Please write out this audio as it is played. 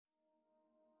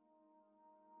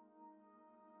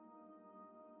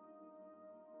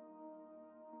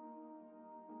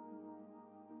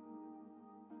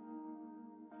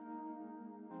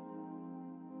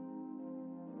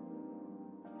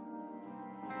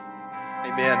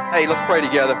Amen. Hey, let's pray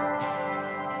together.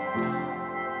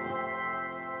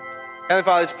 Heavenly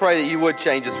Father, let's pray that you would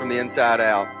change us from the inside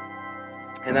out.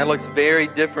 And that looks very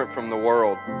different from the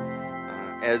world.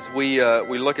 As we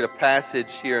look at a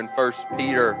passage here in 1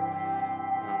 Peter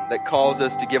that calls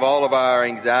us to give all of our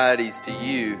anxieties to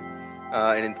you,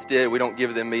 and instead we don't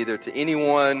give them either to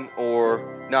anyone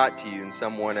or not to you and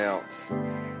someone else.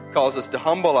 It calls us to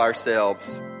humble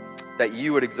ourselves, that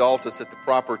you would exalt us at the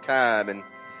proper time. And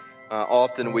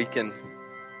often we can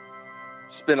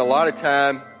spend a lot of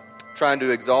time trying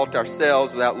to exalt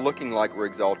ourselves without looking like we're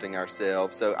exalting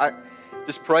ourselves. So I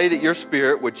just pray that your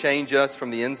Spirit would change us from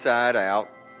the inside out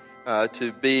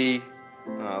to be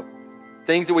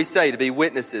things that we say, to be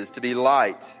witnesses, to be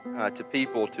light to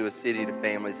people, to a city, to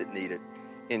families that need it.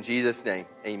 In Jesus' name,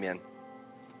 amen.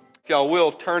 If y'all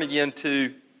will, turn again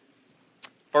to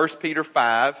 1 Peter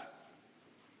 5.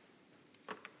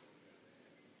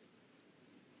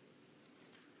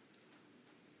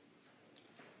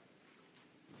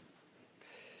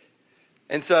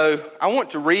 And so I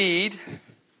want to read,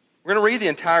 we're going to read the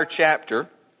entire chapter,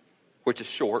 which is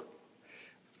short.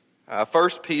 1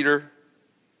 Peter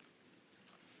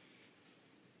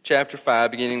chapter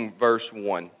 5, beginning verse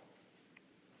 1.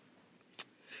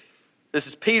 This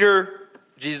is Peter,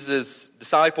 Jesus'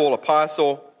 disciple,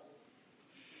 apostle,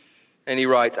 and he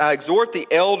writes, I exhort the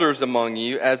elders among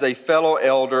you as a fellow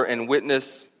elder and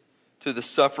witness to the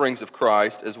sufferings of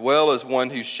Christ, as well as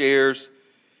one who shares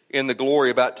in the glory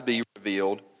about to be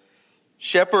revealed.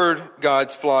 Shepherd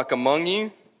God's flock among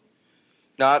you,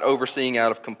 not overseeing out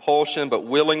of compulsion, but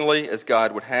willingly as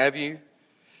God would have you,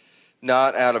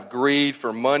 not out of greed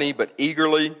for money, but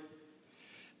eagerly,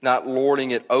 not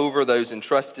lording it over those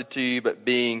entrusted to you, but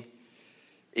being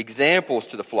examples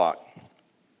to the flock.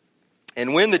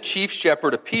 And when the chief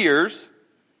shepherd appears,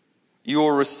 you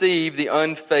will receive the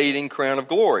unfading crown of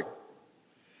glory.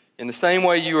 In the same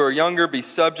way you are younger, be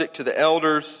subject to the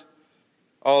elders.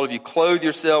 All of you clothe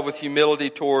yourself with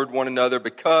humility toward one another,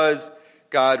 because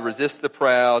God resists the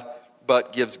proud,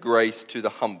 but gives grace to the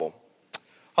humble.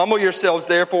 Humble yourselves,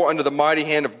 therefore, under the mighty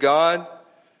hand of God,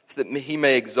 so that he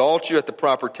may exalt you at the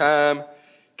proper time,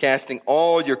 casting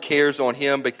all your cares on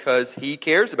him, because he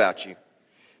cares about you.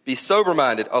 Be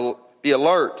sober-minded, be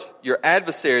alert. Your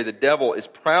adversary, the devil, is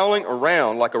prowling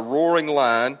around like a roaring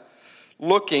lion,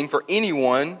 looking for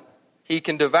anyone he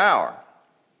can devour.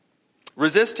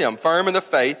 Resist him, firm in the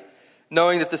faith,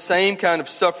 knowing that the same kind of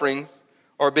sufferings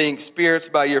are being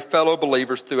experienced by your fellow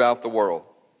believers throughout the world.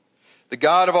 The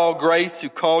God of all grace, who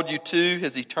called you to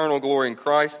his eternal glory in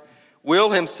Christ,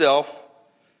 will himself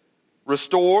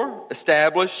restore,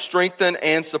 establish, strengthen,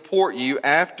 and support you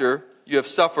after you have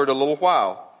suffered a little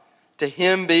while. To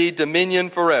him be dominion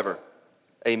forever.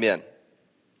 Amen.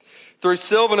 Through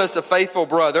Silvanus, a faithful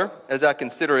brother, as I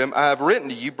consider him, I have written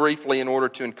to you briefly in order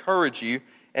to encourage you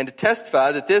and to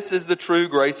testify that this is the true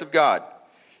grace of God.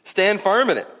 Stand firm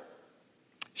in it.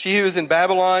 She who is in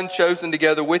Babylon, chosen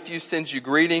together with you, sends you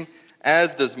greeting,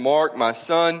 as does Mark, my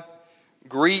son.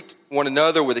 Greet one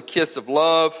another with a kiss of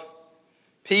love.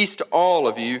 Peace to all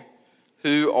of you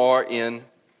who are in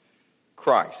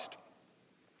Christ.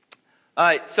 All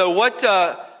right, so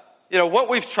what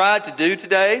we've tried to do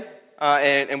today,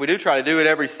 and we do try to do it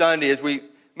every Sunday, is we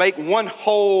make one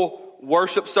whole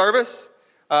worship service,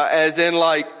 as in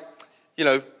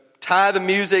tie the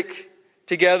music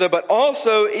together, but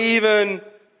also even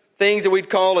things that we'd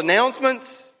call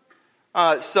announcements.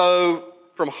 So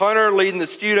from Hunter leading the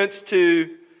students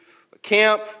to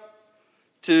camp,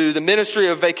 to the ministry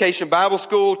of Vacation Bible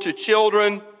School, to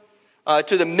children,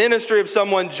 to the ministry of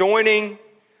someone joining,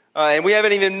 and we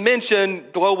haven't even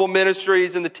mentioned global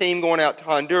ministries and the team going out to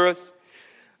Honduras.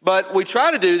 But we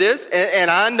try to do this, and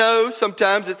I know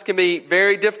sometimes it can be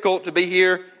very difficult to be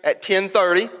here at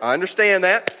 10:30. I understand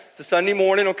that. It's a Sunday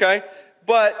morning, okay?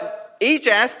 But each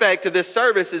aspect of this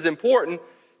service is important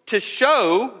to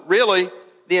show, really,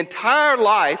 the entire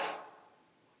life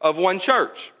of one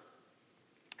church.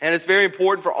 And it's very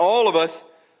important for all of us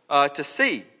to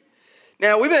see.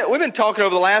 Now, we've been talking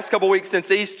over the last couple of weeks since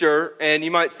Easter, and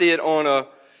you might see it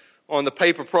on the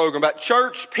paper program, about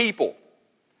church people.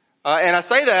 And I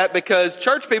say that because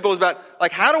church people is about,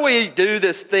 how do we do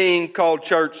this thing called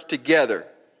church together?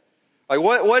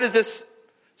 What is this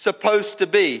supposed to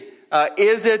be?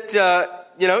 Is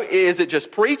it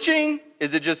just preaching?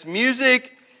 Is it just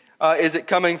music? Is it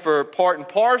coming for part and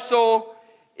parcel?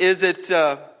 Is it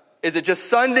just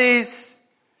Sundays?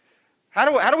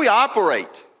 How do we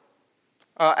operate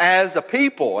as a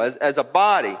people, as a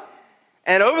body?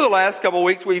 And over the last couple of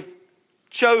weeks, we've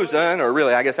chosen, or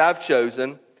really, I guess I've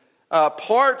chosen,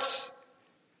 parts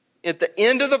at the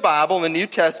end of the Bible, in the New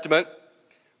Testament,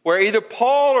 where either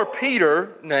Paul or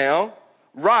Peter now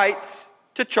writes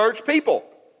to church people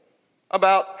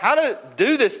about how to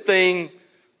do this thing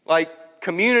like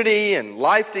community and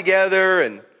life together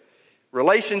and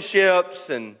relationships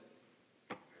and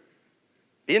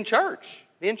be in church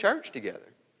together.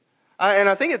 And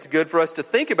I think it's good for us to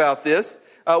think about this.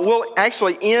 We'll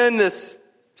actually end this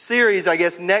series, I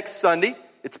guess, next Sunday.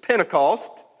 It's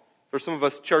Pentecost for some of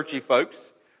us churchy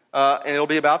folks. And it'll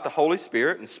be about the Holy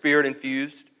Spirit and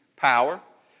Spirit-infused power.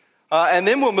 And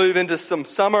then we'll move into some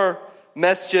summer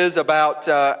messages about,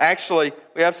 actually,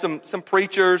 we have some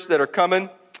preachers that are coming.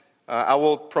 I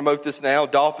will promote this now.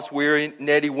 Dolphus Weary,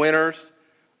 Nettie Winters,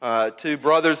 two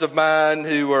brothers of mine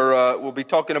who are will be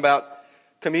talking about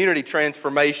community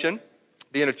transformation,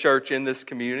 being a church in this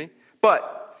community.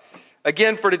 But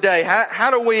again, for today,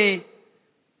 how do we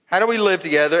live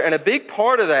together? And a big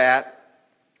part of that,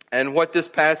 and what this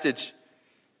passage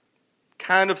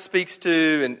kind of speaks to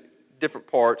in different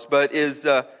parts, but is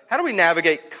how do we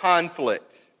navigate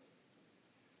conflict?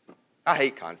 I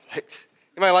hate conflict.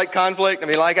 Anybody like conflict? I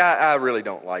mean, I really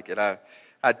don't like it.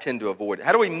 I tend to avoid it.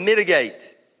 How do we mitigate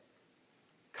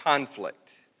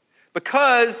conflict?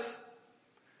 Because,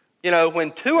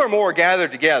 when two or more are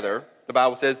gathered together, the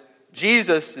Bible says,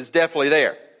 Jesus is definitely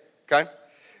there. Okay?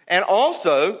 And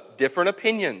also, different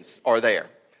opinions are there.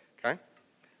 Okay?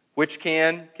 Which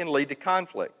can lead to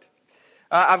conflict.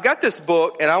 I've got this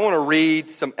book, and I want to read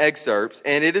some excerpts,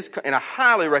 and I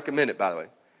highly recommend it, by the way,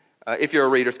 if you're a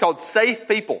reader. It's called Safe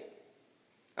People,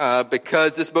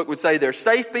 because this book would say there's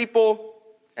safe people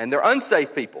and there are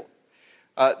unsafe people.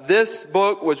 This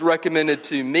book was recommended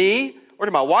to me, or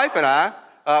to my wife and I,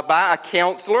 by a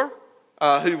counselor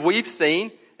who we've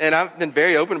seen, and I've been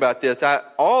very open about this.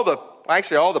 All the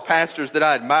pastors that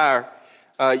I admire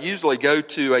usually go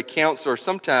to a counselor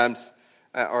sometimes,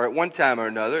 or at one time or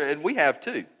another, and we have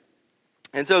too.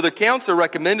 And so the counselor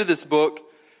recommended this book,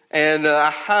 and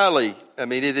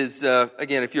it is,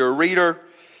 again, if you're a reader,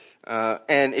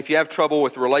 and if you have trouble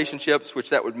with relationships, which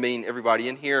that would mean everybody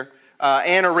in here,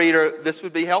 and a reader, this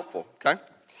would be helpful, okay?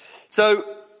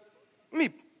 So,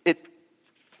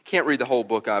 can't read the whole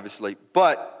book, obviously,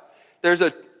 but there's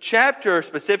a chapter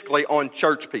specifically on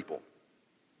church people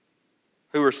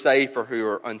who are safe or who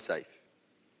are unsafe.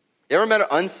 You ever met an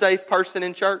unsafe person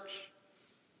in church?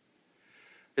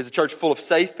 Is a church full of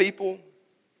safe people?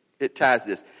 It ties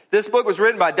this. This book was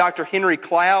written by Dr. Henry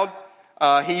Cloud.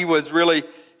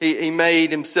 He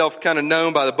made himself kind of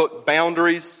known by the book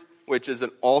Boundaries, which is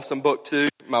an awesome book too.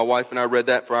 My wife and I read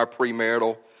that for our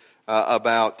premarital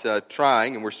about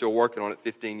trying, and we're still working on it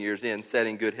 15 years in,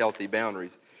 setting good, healthy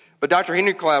boundaries. But Dr.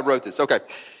 Henry Cloud wrote this. Okay.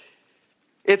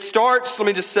 It starts, let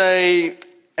me just say,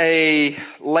 a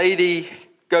lady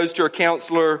goes to her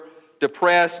counselor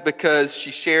depressed because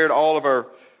she shared all of her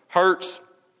hurts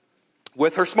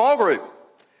with her small group.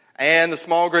 And the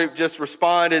small group just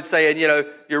responded saying,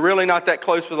 you're really not that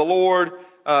close with the Lord.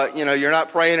 You're not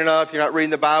praying enough. You're not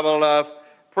reading the Bible enough.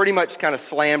 Pretty much kind of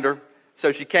slammed her.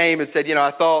 So she came and said,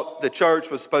 I thought the church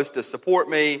was supposed to support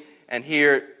me, and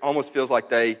here it almost feels like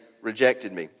they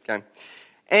rejected me. Okay.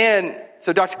 And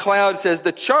so Dr. Cloud says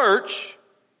the church,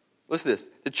 listen to this,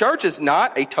 the church is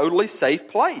not a totally safe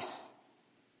place.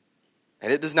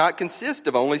 And it does not consist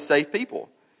of only safe people.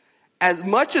 As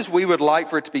much as we would like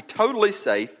for it to be totally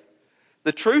safe,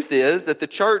 the truth is that the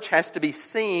church has to be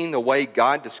seen the way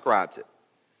God describes it.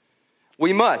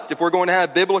 We must, if we're going to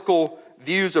have biblical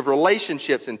views of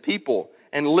relationships and people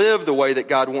and live the way that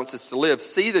God wants us to live,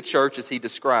 see the church as He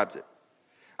describes it.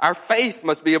 Our faith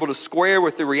must be able to square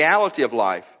with the reality of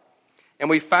life. And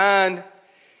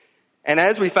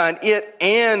as we find it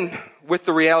and with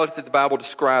the reality that the Bible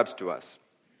describes to us.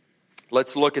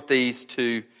 Let's look at these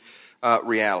two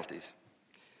realities.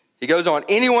 He goes on,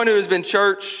 anyone who has been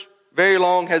church very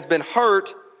long has been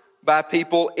hurt by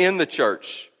people in the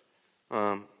church.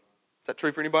 Is that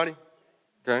true for anybody?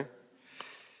 Okay.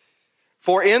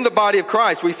 For in the body of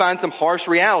Christ, we find some harsh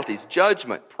realities: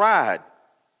 judgment, pride,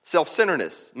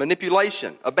 self-centeredness,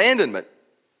 manipulation, abandonment,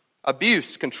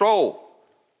 abuse, control,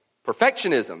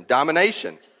 perfectionism,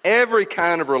 domination, every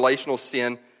kind of relational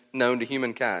sin known to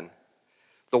humankind.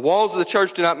 The walls of the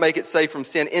church do not make it safe from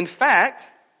sin. In fact,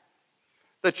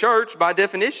 the church, by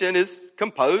definition, is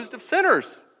composed of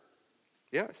sinners.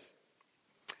 Yes.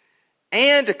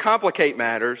 And to complicate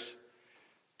matters,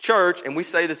 church, and we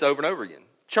say this over and over again,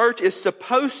 church is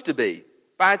supposed to be,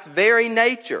 by its very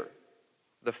nature,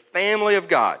 the family of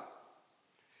God.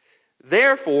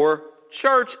 Therefore,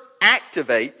 church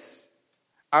activates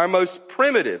our most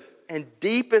primitive and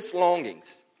deepest longings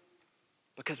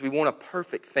because we want a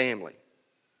perfect family.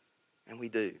 And we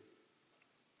do.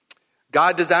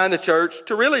 God designed the church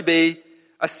to really be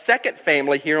a second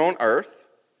family here on earth.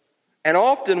 And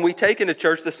often we take into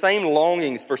church the same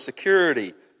longings for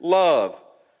security, love,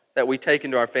 that we take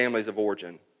into our families of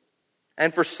origin.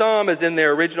 And for some, as in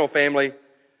their original family,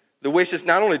 the wish is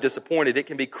not only disappointed, it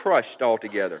can be crushed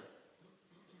altogether.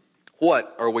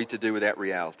 What are we to do with that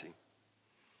reality?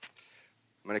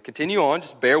 I'm going to continue on.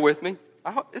 Just bear with me.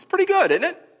 It's pretty good, isn't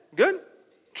it? Good?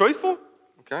 Truthful?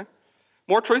 Okay.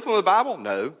 More truthful than the Bible?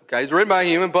 No. Okay. It's written by a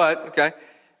human, but, okay,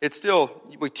 it's still,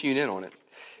 we tune in on it.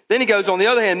 Then he goes, on the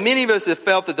other hand, many of us have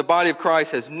felt that the body of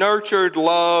Christ has nurtured,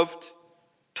 loved,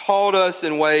 taught us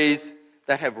in ways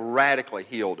that have radically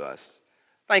healed us.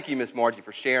 Thank you, Miss Margie,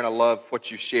 for sharing. I love what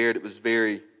you shared. It was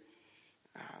very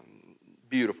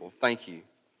beautiful. Thank you.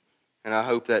 And I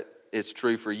hope that it's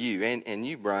true for you and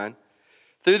you, Brian.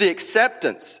 Through the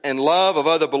acceptance and love of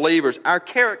other believers, our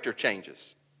character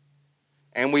changes.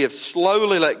 And we have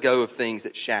slowly let go of things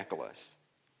that shackle us.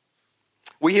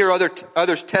 We hear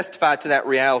others testify to that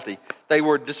reality. They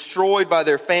were destroyed by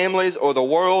their families or the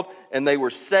world, and they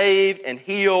were saved and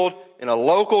healed in a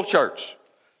local church.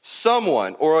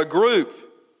 Someone or a group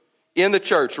in the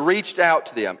church reached out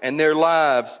to them, and their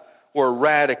lives were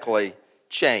radically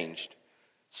changed.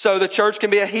 So the church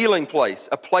can be a healing place,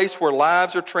 a place where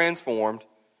lives are transformed,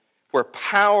 where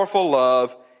powerful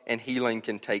love and healing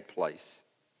can take place.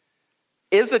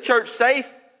 Is the church safe,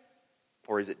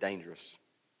 or is it dangerous?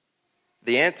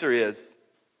 The answer is,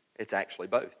 it's actually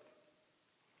both.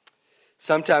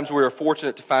 Sometimes we are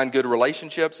fortunate to find good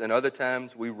relationships, and other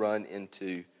times we run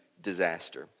into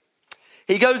disaster.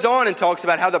 He goes on and talks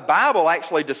about how the Bible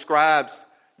actually describes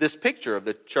this picture of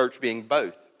the church being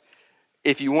both.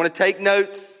 If you want to take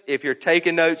notes, if you're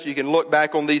taking notes, you can look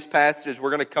back on these passages. We're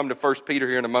going to come to 1 Peter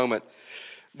here in a moment.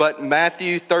 But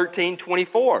Matthew 13,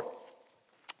 24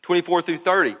 through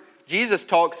 30, Jesus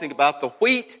talks about the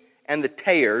wheat and the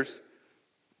tares,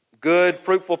 good,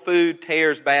 fruitful food,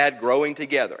 tares bad, growing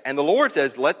together. And the Lord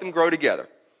says, let them grow together.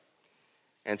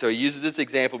 And so he uses this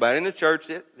example about in the church,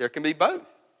 there can be both.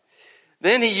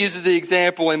 Then he uses the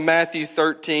example in Matthew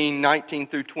 13, 19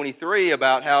 through 23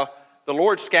 about how the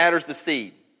Lord scatters the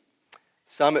seed.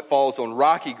 Some it falls on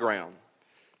rocky ground.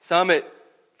 Some it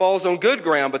falls on good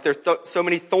ground, but there's so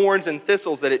many thorns and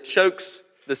thistles that it chokes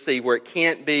the seed where it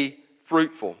can't be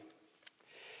fruitful.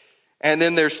 And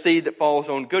then there's seed that falls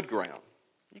on good ground.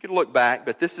 You can look back,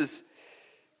 but this is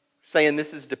saying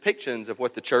this is depictions of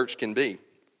what the church can be.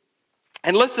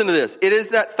 And listen to this. It is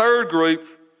that third group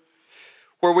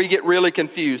where we get really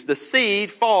confused. The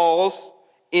seed falls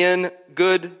in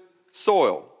good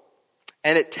soil,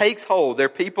 and it takes hold. They're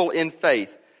people in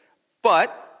faith,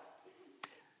 but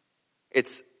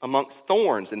it's amongst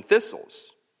thorns and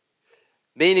thistles,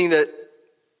 meaning that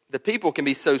the people can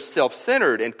be so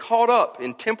self-centered and caught up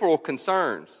in temporal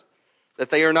concerns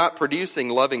that they are not producing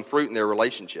loving fruit in their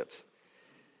relationships.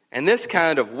 And this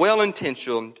kind of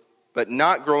well-intentioned but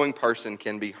not growing person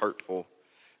can be hurtful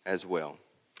as well.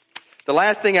 The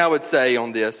last thing I would say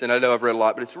on this, and I know I've read a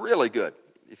lot, but it's really good,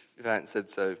 if I hadn't said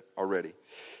so already.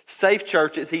 Safe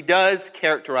churches, he does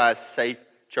characterize safe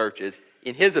churches,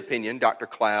 in his opinion, Dr.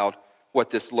 Cloud, what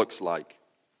this looks like.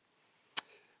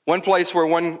 One place where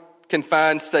one can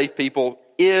find safe people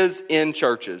is in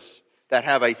churches that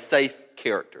have a safe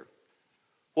character.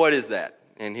 What is that?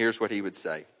 And here's what he would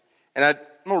say. And I'm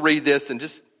going to read this and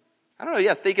just,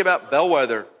 think about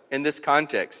Bellwether in this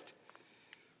context.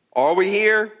 Are we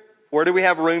here? Where do we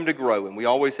have room to grow? And we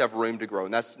always have room to grow.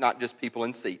 And that's not just people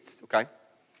in seats, okay?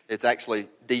 It's actually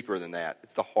deeper than that.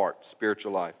 It's the heart,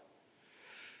 spiritual life.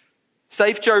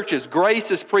 Safe churches.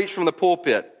 Grace is preached from the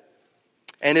pulpit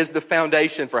and is the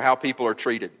foundation for how people are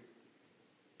treated.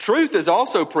 Truth is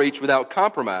also preached without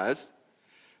compromise,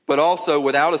 but also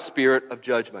without a spirit of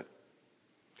judgment.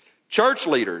 Church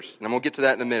leaders, and I'm going to get to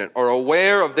that in a minute, are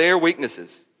aware of their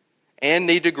weaknesses and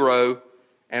need to grow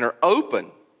and are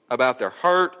open about their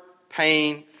hurt,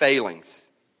 pain, failings,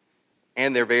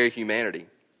 and their very humanity.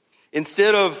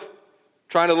 Instead of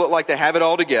trying to look like they have it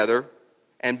all together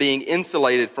and being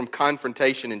insulated from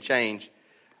confrontation and change,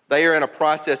 they are in a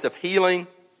process of healing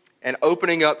and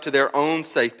opening up to their own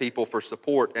safe people for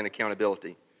support and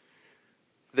accountability.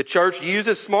 The church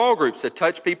uses small groups to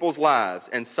touch people's lives,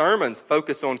 and sermons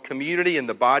focus on community in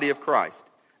the body of Christ,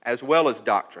 as well as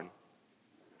doctrine.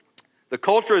 The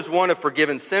culture is one of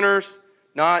forgiven sinners,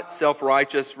 not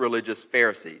self-righteous religious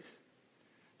Pharisees.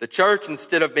 The church,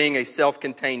 instead of being a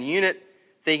self-contained unit,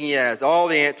 thinking it has all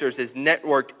the answers, is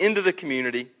networked into the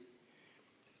community,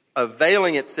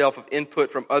 availing itself of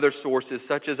input from other sources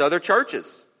such as other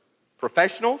churches,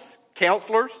 professionals,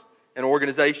 counselors, and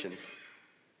organizations.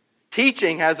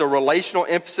 Teaching has a relational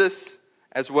emphasis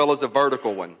as well as a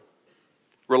vertical one.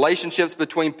 Relationships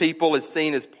between people is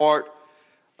seen as part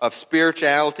of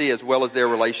spirituality as well as their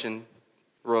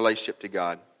relationship to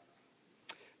God.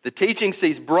 The teaching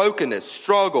sees brokenness,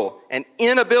 struggle, and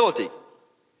inability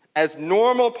as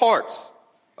normal parts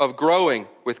of growing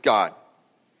with God.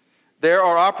 There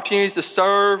are opportunities to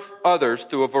serve others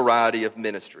through a variety of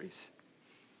ministries.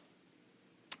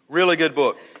 Really good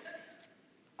book.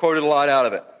 Quoted a lot out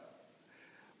of it.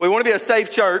 We want to be a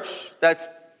safe church that's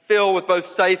filled with both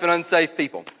safe and unsafe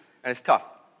people. And it's tough.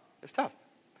 It's tough.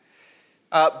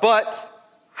 But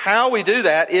how we do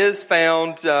that is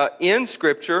found in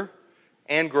Scripture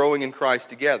and growing in Christ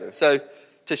together. So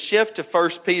to shift to 1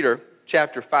 Peter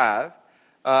chapter 5,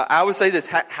 I would say this.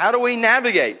 How do we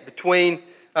navigate between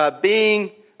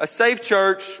being a safe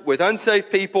church with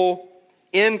unsafe people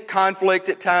in conflict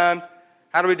at times?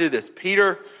 How do we do this?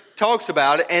 Peter talks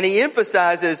about it, and he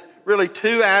emphasizes really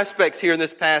two aspects here in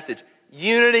this passage: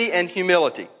 unity and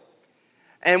humility.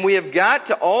 And we have got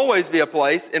to always be a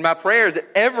place, in my prayers, that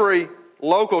every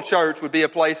local church would be a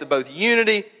place of both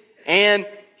unity and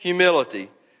humility.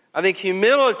 I think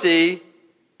humility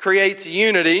creates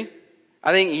unity.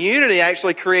 I think unity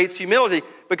actually creates humility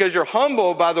because you're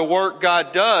humbled by the work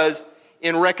God does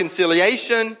in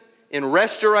reconciliation, in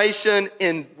restoration,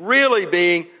 in really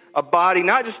being a body,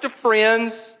 not just of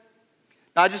friends,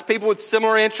 not just people with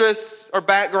similar interests or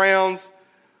backgrounds,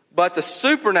 but the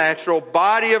supernatural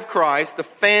body of Christ, the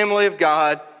family of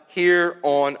God here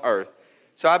on earth.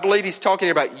 So I believe he's talking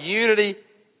about unity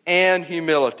and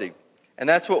humility. And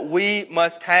that's what we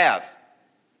must have.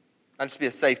 Not just be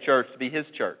a safe church, to be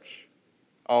his church.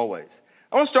 Always.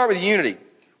 I want to start with unity.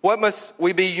 What must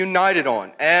we be united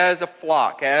on as a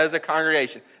flock, as a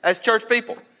congregation, as church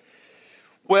people?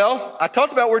 Well, I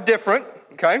talked about we're different,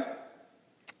 okay?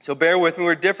 So bear with me,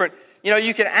 we're different. You know,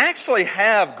 you can actually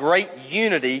have great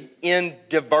unity in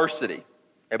diversity.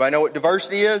 Everybody know what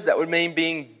diversity is? That would mean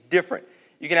being different.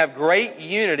 You can have great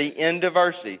unity in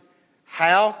diversity.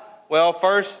 How? Well,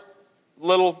 first,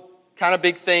 little kind of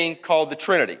big thing called the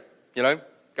Trinity. You know,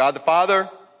 God the Father,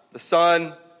 the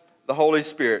Son, the Holy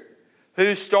Spirit,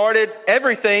 who started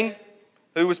everything,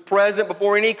 who was present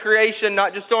before any creation,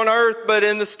 not just on earth, but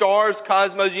in the stars,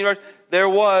 cosmos, universe. There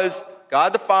was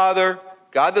God the Father,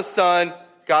 God the Son,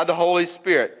 God the Holy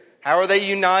Spirit. How are they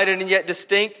united and yet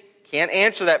distinct? Can't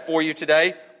answer that for you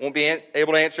today. Won't be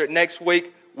able to answer it next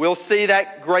week. We'll see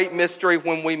that great mystery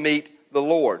when we meet the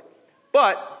Lord.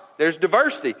 But there's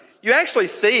diversity. You actually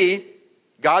see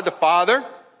God the Father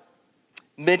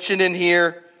mentioned in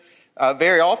here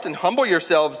very often. Humble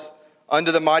yourselves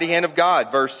under the mighty hand of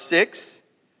God. Verse 6.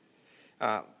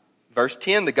 Verse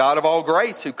 10, the God of all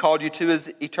grace who called you to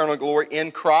his eternal glory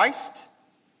in Christ.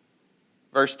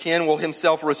 Verse 10, will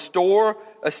himself restore,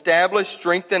 establish,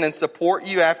 strengthen, and support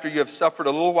you after you have suffered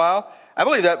a little while. I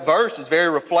believe that verse is very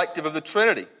reflective of the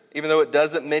Trinity, even though it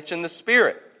doesn't mention the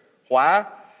Spirit. Why?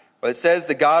 Well, it says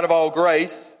the God of all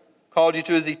grace called you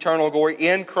to his eternal glory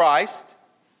in Christ.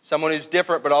 Someone who's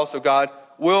different, but also God,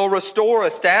 will restore,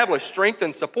 establish,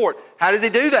 strengthen, support. How does he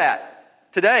do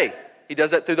that today? He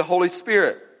does that through the Holy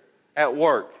Spirit at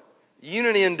work.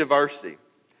 Unity and diversity.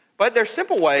 But there's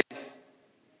simple ways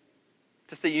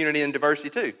to see unity and diversity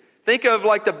too. Think of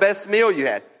like the best meal you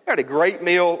had. You had a great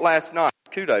meal last night.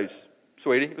 Kudos,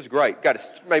 sweetie. It was great.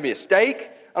 Maybe a steak.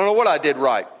 I don't know what I did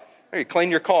right. Maybe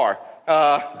clean your car.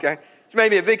 Okay. So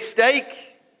maybe a big steak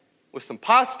with some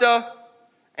pasta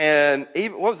and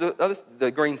even, what was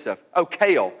the green stuff? Oh,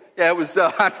 kale. Yeah, it was,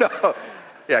 I know.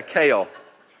 Yeah, kale.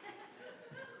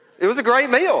 It was a great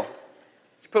meal.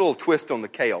 Let's put a little twist on the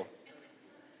kale.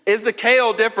 Is the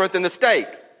kale different than the steak?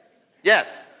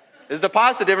 Yes. Is the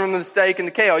pasta different than the steak and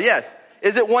the kale? Yes.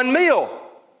 Is it one meal?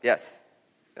 Yes.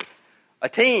 A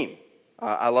team.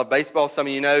 I love baseball, some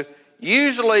of you know.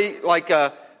 Usually, like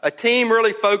a team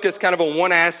really focused kind of on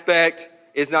one aspect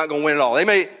is not going to win it all. They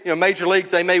may, major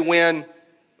leagues, they may win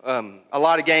a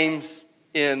lot of games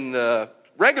in the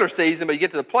regular season, but you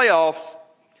get to the playoffs.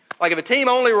 Like if a team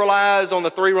only relies on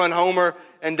the 3-run homer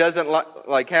and doesn't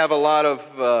have a lot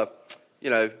of,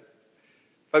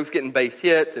 folks getting base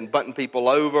hits and butting people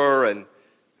over, and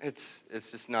it's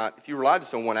just not, if you rely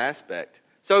just on one aspect.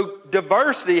 So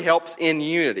diversity helps in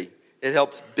unity. It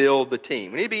helps build the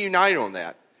team. We need to be united on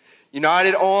that.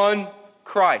 United on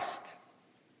Christ.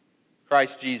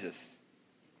 Christ Jesus.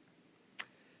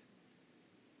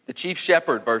 The chief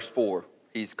shepherd, verse 4,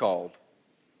 he's called.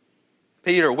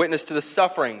 Peter, witness to the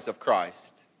sufferings of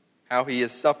Christ, how he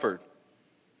has suffered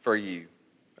for you.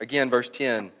 Again, verse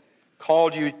 10,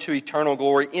 called you to eternal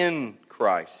glory in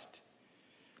Christ.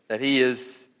 That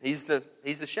he's the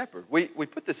shepherd. We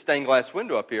put this stained glass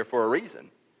window up here for a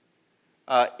reason.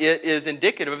 it is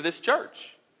indicative of this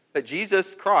church, that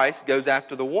Jesus Christ goes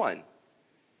after the one.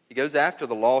 He goes after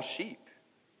the lost sheep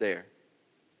there.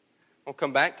 We'll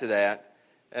come back to that.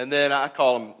 And then I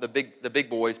call them the big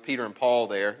boys, Peter and Paul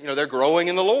there. They're growing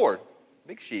in the Lord.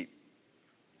 Big sheep.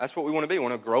 That's what we want to be. We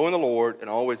want to grow in the Lord and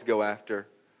always go after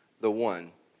the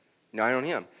one. Unite on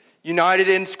Him. United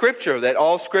in Scripture, that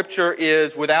all Scripture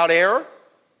is without error,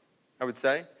 I would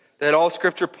say. That all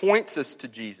Scripture points us to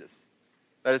Jesus.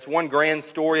 That it's one grand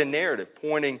story and narrative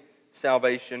pointing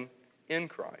salvation in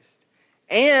Christ.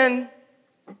 And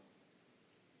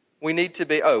we need to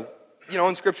be,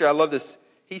 in Scripture, I love this.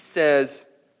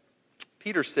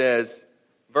 Peter says,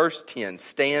 verse 10,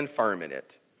 stand firm in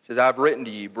it. He says, I've written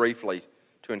to you briefly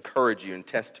to encourage you and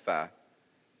testify.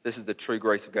 This is the true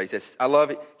grace of God. He says, I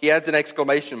love it. He adds an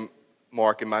exclamation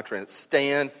mark in my translation.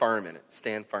 Stand firm in it.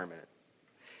 Stand firm in it.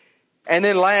 And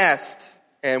then last,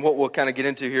 and what we'll kind of get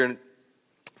into here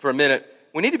for a minute,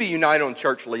 we need to be united on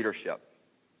church leadership.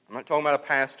 I'm not talking about a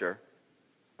pastor.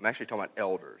 I'm actually talking about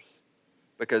elders.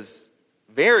 Because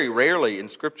very rarely in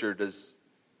Scripture does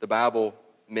the Bible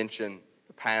mention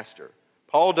the pastor.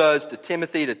 Paul does to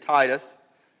Timothy, to Titus,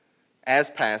 as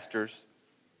pastors.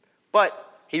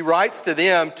 But he writes to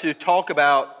them to talk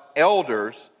about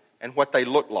elders and what they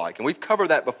look like. And we've covered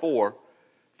that before.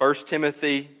 1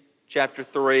 Timothy chapter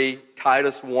 3,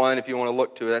 Titus 1, if you want to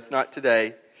look to it. That's not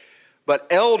today. But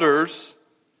elders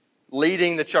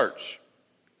leading the church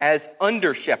as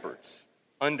under-shepherds.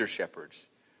 Under-shepherds.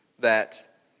 That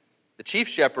the chief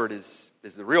shepherd is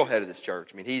the real head of this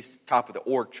church. I mean, he's top of the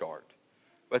org chart.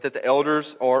 But that the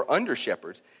elders are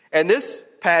under-shepherds. And this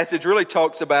passage really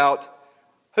talks about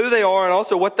who they are and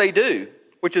also what they do,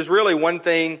 which is really one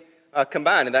thing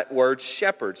combined in that word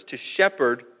shepherds, to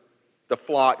shepherd the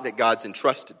flock that God's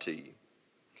entrusted to you.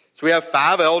 So we have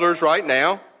 5 elders right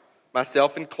now,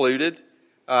 myself included.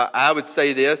 I would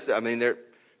say this, I mean,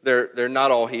 they're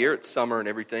not all here, it's summer and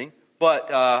everything, but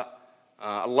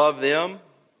I love them.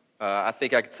 I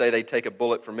think I could say they take a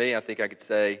bullet for me. I think I could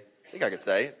say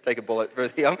take a bullet for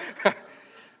them.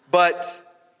 But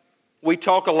we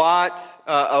talk a lot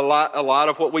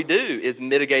of what we do is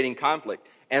mitigating conflict.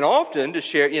 And often to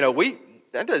share,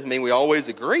 that doesn't mean we always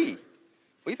agree.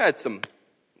 We've had some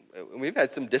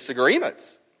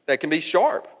disagreements that can be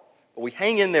sharp. But we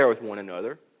hang in there with one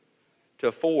another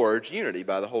to forge unity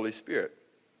by the Holy Spirit.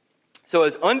 So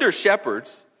as under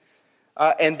shepherds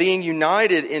and being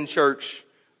united in church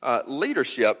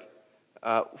leadership,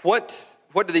 what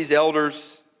do these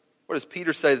elders, what does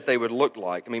Peter say that they would look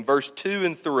like? I mean, verse 2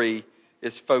 and 3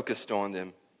 is focused on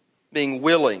them. Being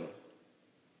willing,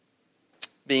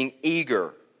 being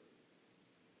eager,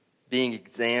 being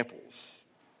examples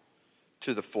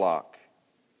to the flock.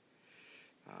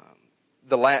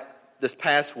 This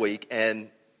past week, and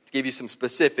to give you some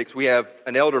specifics, we have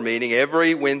an elder meeting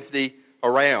every Wednesday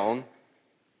around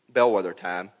bellwether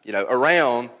time,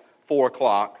 around 4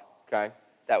 o'clock, okay?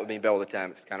 That would mean bellwether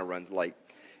time, it kind of runs late.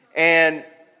 And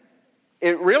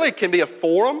it really can be a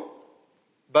forum,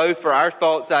 both for our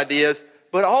thoughts, ideas,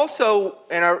 but also,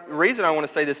 and the reason I want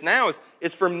to say this now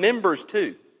is for members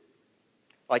too.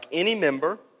 Like any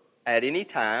member at any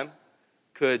time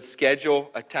could schedule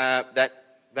a time,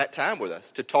 that time with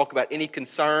us to talk about any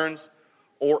concerns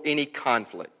or any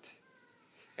conflict.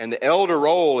 And the elder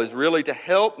role is really to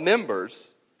help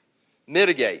members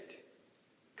mitigate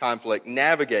conflict,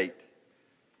 navigate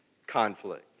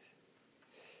conflict.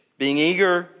 Being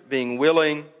eager, being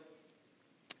willing,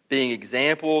 being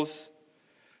examples.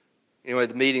 At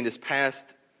the meeting this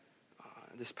past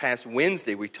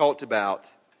Wednesday, we talked about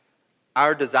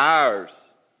our desires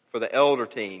for the elder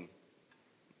team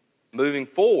moving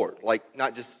forward, like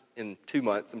not just in 2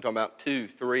 months, I'm talking about 2,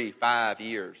 3, 5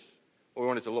 years, what we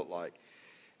want it to look like.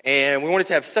 And we wanted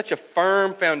to have such a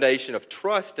firm foundation of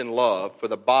trust and love for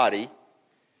the body,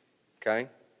 okay,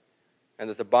 and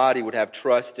that the body would have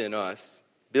trust in us,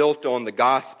 built on the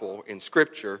gospel in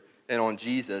Scripture and on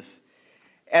Jesus,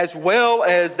 as well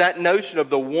as that notion of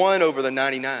the one over the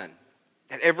 99.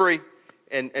 That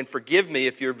and forgive me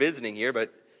if you're visiting here,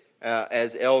 but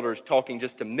as elders talking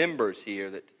just to members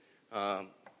here,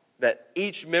 that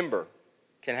each member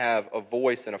can have a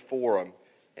voice and a forum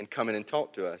and come in and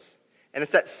talk to us. And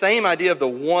it's that same idea of the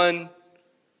one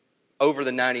over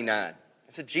the 99.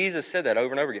 So Jesus said that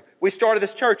over and over again. We started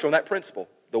this church on that principle.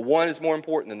 The one is more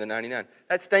important than the 99.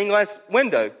 That stained glass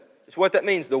window is what that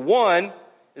means. The one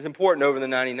is important over the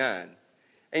 99.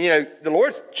 And the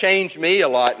Lord's changed me a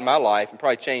lot in my life and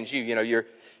probably changed you.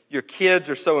 Your kids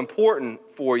are so important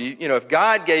for you. If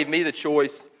God gave me the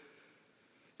choice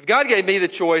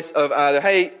of either,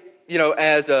 hey,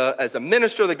 as a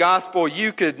minister of the gospel,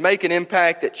 you could make an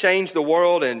impact that changed the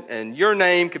world, and your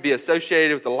name could be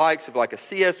associated with the likes of like a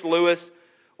C.S. Lewis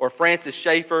or Francis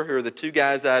Schaeffer, who are the two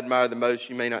guys I admire the most.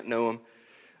 You may not know them.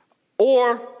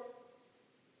 Or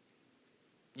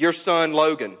your son,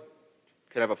 Logan,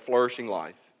 could have a flourishing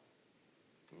life.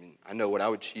 I know what I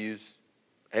would choose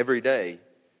every day,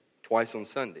 twice on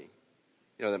Sunday.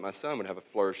 That my son would have a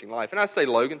flourishing life. And I say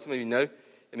Logan, some of you know,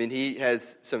 he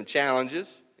has some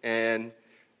challenges, and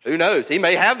who knows? He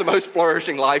may have the most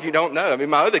flourishing life. You don't know.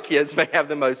 My other kids may have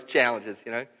the most challenges,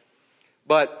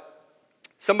 But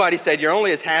somebody said, you're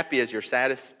only as happy as your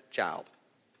saddest child.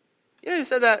 You know who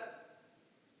said that?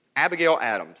 Abigail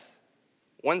Adams.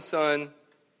 One son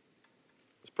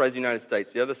was President of the United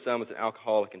States. The other son was an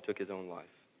alcoholic and took his own life.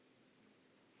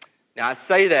 Now, I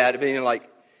say that, meaning like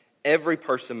every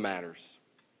person matters.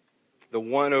 The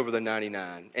one over the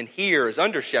 99. And here, as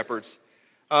under shepherds,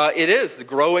 it is the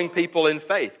growing people in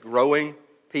faith, growing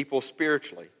people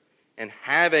spiritually, and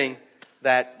having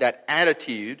that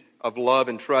attitude of love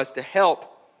and trust to help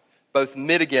both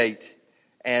mitigate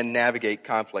and navigate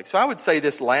conflict. So I would say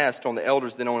this last on the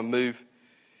elders, then I want to move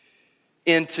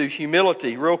into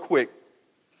humility real quick.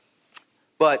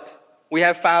 But we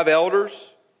have 5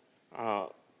 elders.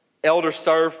 Elders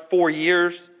serve 4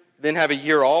 years, then have a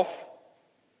year off,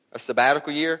 a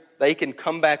sabbatical year. They can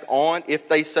come back on if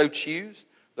they so choose.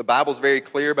 The Bible's very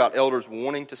clear about elders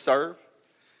wanting to serve.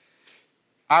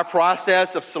 Our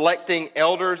process of selecting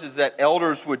elders is that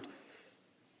elders would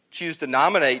choose to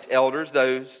nominate elders,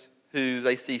 those who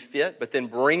they see fit, but then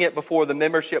bring it before the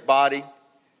membership body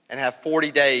and have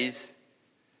 40 days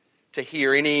to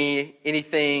hear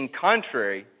anything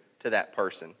contrary to that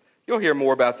person. You'll hear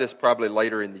more about this probably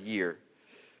later in the year.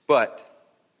 But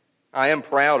I am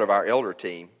proud of our elder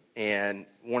team and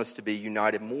want us to be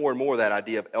united more and more that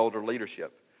idea of elder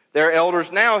leadership. There are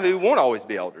elders now who won't always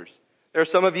be elders. There are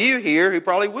some of you here who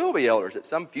probably will be elders at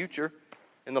some future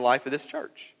in the life of this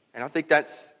church. And I think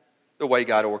that's the way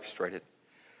God orchestrated.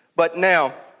 But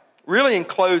now, really in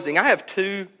closing, I have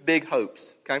 2 big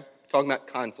hopes, okay? Talking about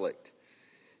conflict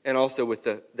and also with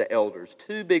the elders.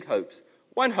 2 big hopes.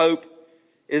 One hope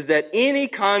is that any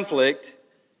conflict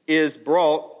is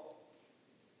brought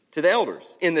to the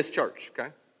elders in this church,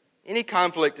 okay? Any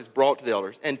conflict is brought to the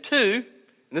elders. And 2,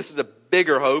 and this is a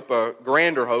bigger hope, a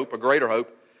grander hope, a greater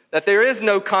hope, that there is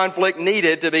no conflict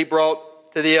needed to be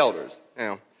brought to the elders.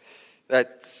 Now,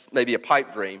 that's maybe a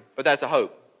pipe dream, but that's a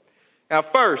hope. Now,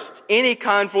 first, any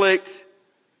conflict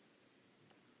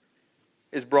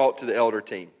is brought to the elder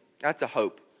team. That's a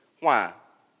hope. Why?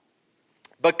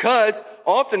 Because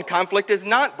often conflict is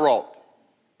not brought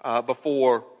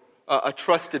before a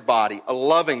trusted body, a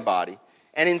loving body.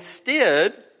 And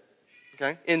instead,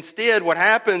 what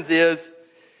happens is,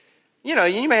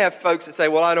 you may have folks that say,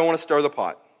 well, I don't want to stir the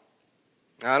pot.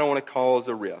 I don't want to cause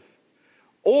a rift.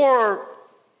 Or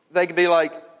they could be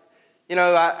like,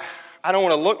 I don't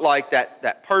want to look like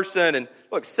that person. And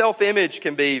look, self-image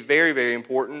can be very, very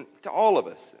important to all of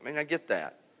us. I get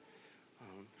that.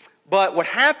 But what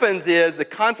happens is the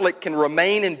conflict can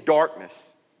remain in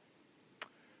darkness.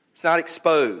 It's not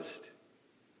exposed.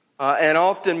 And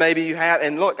often maybe you have,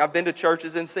 and look, I've been to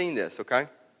churches and seen this, okay?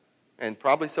 And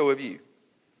probably so have you.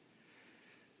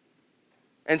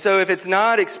 And so if it's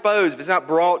not exposed, if it's not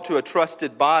brought to a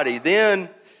trusted body, then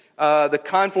the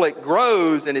conflict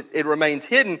grows and it remains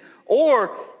hidden.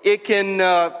 Or it can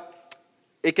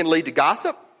lead to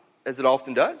gossip, as it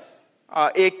often does.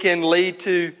 It can lead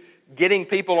to getting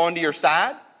people onto your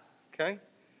side, okay,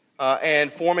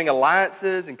 and forming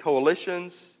alliances and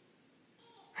coalitions.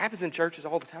 Happens in churches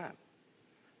all the time.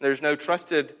 There's no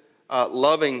trusted,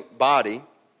 loving body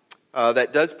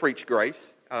that does preach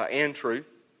grace and truth.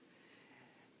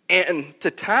 And to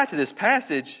tie to this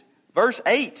passage, verse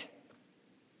 8,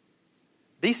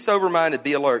 be sober-minded,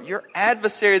 be alert. Your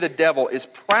adversary, the devil, is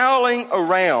prowling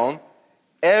around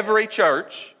every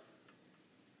church,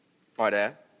 might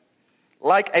add,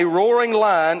 like a roaring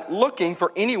lion looking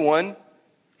for anyone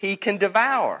he can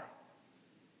devour.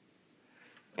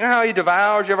 You know how he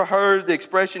devours? You ever heard the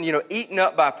expression, eaten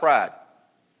up by pride?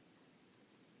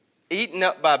 Eaten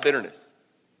up by bitterness.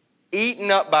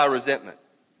 Eaten up by resentment.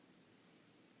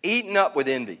 Eaten up with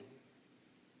envy.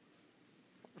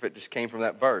 If it just came from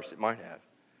that verse, it might have.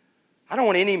 I don't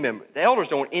want any member, the elders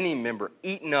don't want any member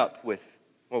eaten up with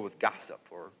gossip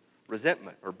or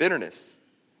resentment or bitterness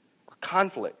or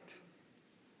conflict.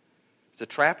 It's a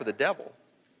trap of the devil.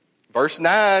 Verse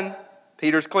 9,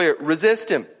 Peter's clear. Resist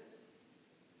him.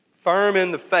 Firm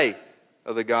in the faith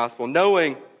of the gospel,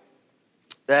 knowing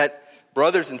that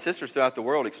brothers and sisters throughout the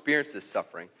world experience this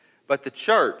suffering. But the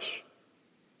church,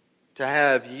 to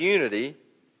have unity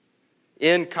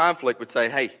in conflict would say,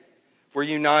 hey, we're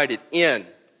united in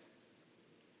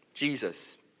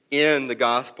Jesus, in the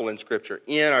gospel and Scripture,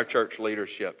 in our church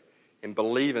leadership, and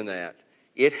believe in that.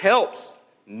 It helps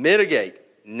mitigate,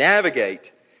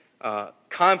 navigate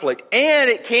conflict, and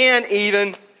it can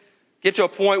even get to a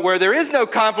point where there is no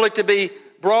conflict to be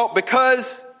brought,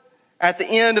 because at the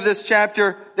end of this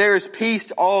chapter, there is peace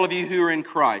to all of you who are in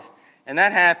Christ. And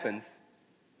that happens,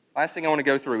 last thing I want to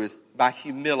go through is by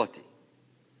humility.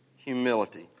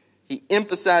 Humility. He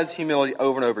emphasizes humility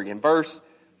over and over again. Verse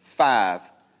 5,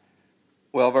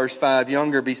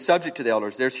 younger, be subject to the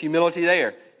elders. There's humility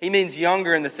there. He means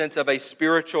younger in the sense of a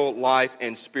spiritual life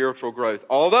and spiritual growth.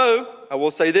 Although, I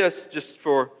will say this, just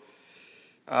for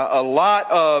a lot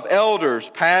of elders,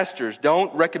 pastors,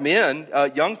 don't recommend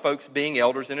young folks being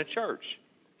elders in a church.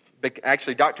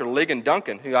 Actually, Dr. Ligon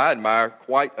Duncan, who I admire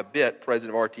quite a bit,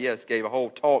 president of RTS, gave a whole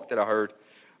talk that I heard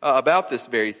about this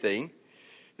very thing,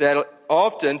 that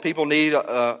often people need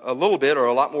a little bit or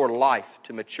a lot more life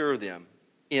to mature them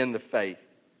in the faith.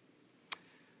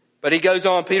 But he goes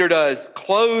on, Peter does,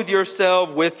 clothe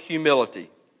yourself with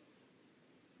humility,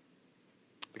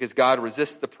 because God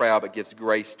resists the proud but gives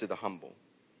grace to the humble.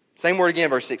 Same word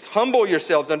again, verse 6. Humble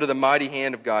yourselves under the mighty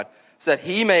hand of God, so that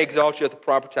He may exalt you at the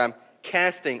proper time,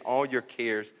 casting all your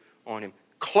cares on Him.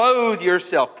 Clothe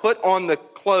yourself. Put on the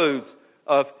clothes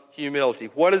of humility.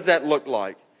 What does that look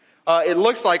like? It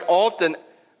looks like often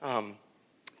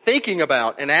thinking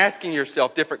about and asking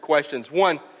yourself different questions.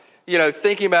 One,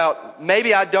 thinking about,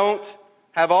 maybe I don't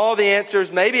have all the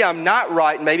answers. Maybe I'm not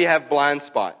right, and maybe I have blind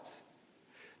spots.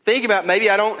 Thinking about, maybe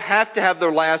I don't have to have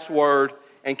the last word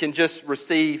and can just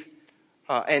receive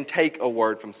and take a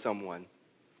word from someone.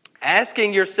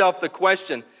 Asking yourself the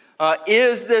question,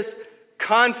 is this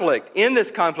conflict,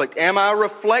 am I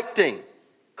reflecting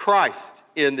Christ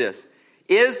in this?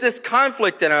 Is this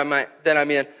conflict that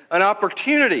I'm in an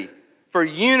opportunity for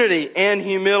unity and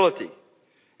humility?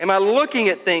 Am I looking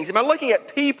at things? Am I looking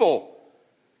at people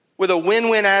with a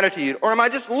win-win attitude? Or am I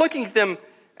just looking at them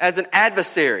as an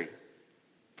adversary?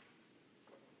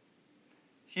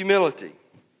 Humility.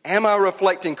 Am I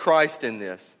reflecting Christ in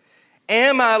this?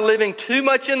 Am I living too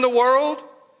much in the world?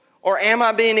 Or am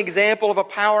I being an example of a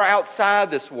power outside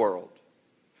this world?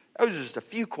 Those are just a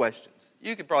few questions.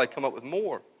 You could probably come up with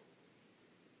more.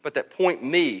 But that point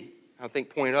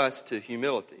us to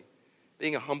humility.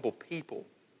 Being a humble people.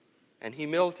 And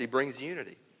humility brings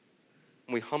unity.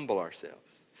 And we humble ourselves.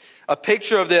 A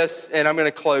picture of this, and I'm going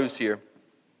to close here.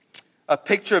 A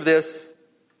picture of this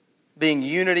being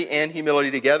unity and humility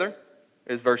together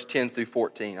is verse 10 through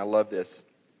 14. I love this.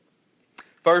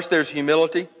 First, there's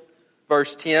humility.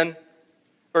 Verse 10.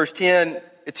 Verse 10,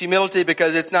 it's humility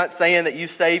because it's not saying that you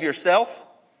save yourself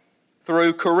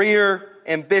through career,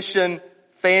 ambition,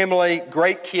 family,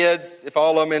 great kids, if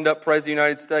all of them end up president of the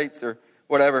United States or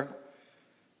whatever,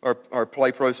 or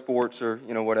play pro sports or,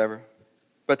 whatever.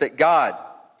 But that God,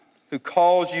 who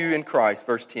calls you in Christ,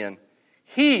 verse 10,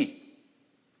 He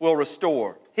will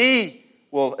restore. He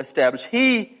will establish.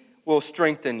 He will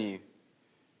strengthen you,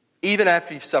 even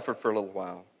after you've suffered for a little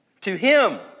while. To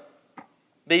Him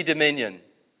be dominion.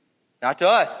 Not to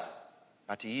us,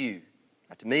 not to you,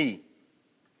 not to me.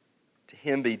 To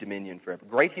Him be dominion forever.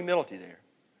 Great humility there.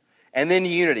 And then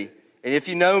unity. And if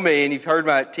you know me and you've heard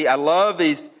I love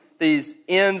these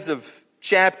ends of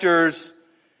chapters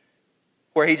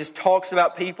where he just talks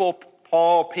about people,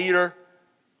 Paul, Peter.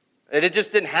 And it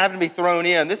just didn't happen to be thrown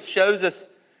in. This shows us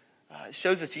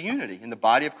unity in the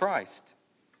body of Christ.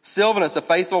 Silvanus, a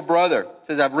faithful brother,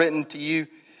 says, I've written to you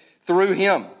through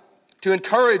him to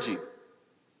encourage you.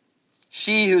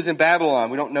 She who's in Babylon,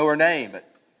 we don't know her name, but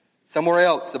somewhere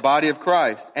else, the body of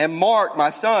Christ. And Mark, my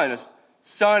son, a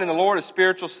son in the Lord, a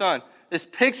spiritual son. This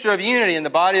picture of unity in the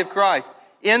body of Christ,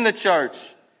 in the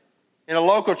church, in a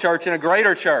local church, in a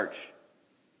greater church.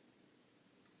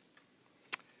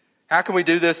 How can we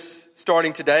do this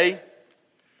starting today?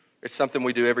 It's something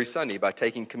we do every Sunday by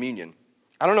taking communion.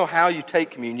 I don't know how you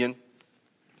take communion,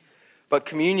 but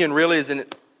communion really is an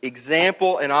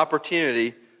example and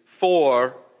opportunity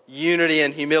for unity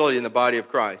and humility in the body of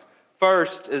Christ.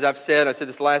 First, as I said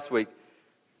this last week,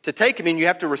 to take communion, you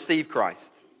have to receive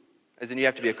Christ, as in you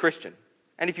have to be a Christian.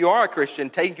 And if you are a Christian,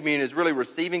 taking communion is really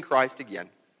receiving Christ again.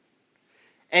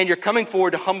 And you're coming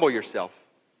forward to humble yourself.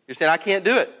 You're saying, I can't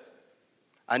do it.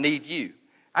 I need you.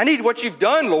 I need what you've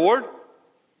done, Lord.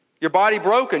 Your body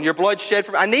broken, your blood shed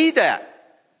for me. I need that.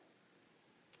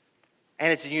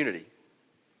 And it's unity.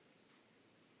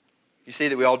 You see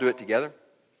that we all do it together?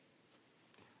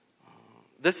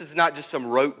 This is not just some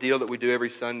rote deal that we do every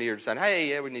Sunday or decide, hey,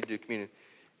 yeah, we need to do communion.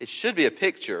 It should be a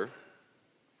picture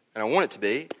and I want it to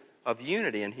be, of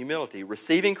unity and humility,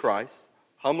 receiving Christ,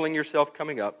 humbling yourself,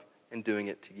 coming up, and doing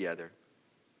it together.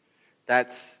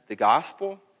 That's the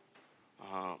gospel.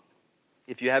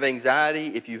 If you have anxiety,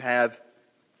 if you have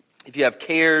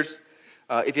cares,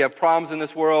 if you have problems in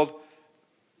this world,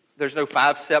 there's no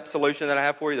 5-step solution that I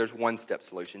have for you. There's 1-step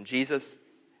solution. Jesus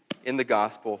in the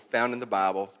gospel, found in the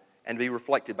Bible, and be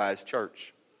reflected by his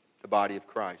church, the body of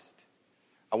Christ.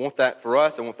 I want that for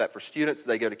us. I want that for students as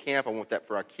they go to camp. I want that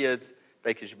for our kids,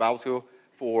 Vacation Bible School,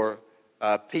 for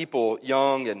people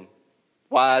young and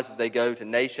wise as they go to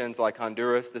nations like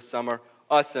Honduras this summer,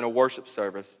 us in a worship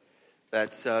service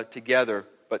that's together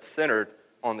but centered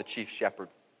on the chief shepherd.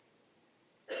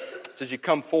 So as you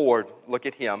come forward, look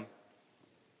at him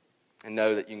and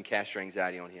know that you can cast your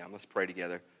anxiety on him. Let's pray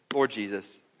together. Lord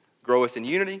Jesus, grow us in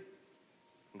unity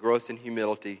and grow us in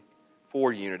humility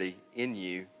for unity in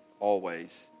you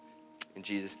always. In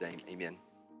Jesus' name, amen.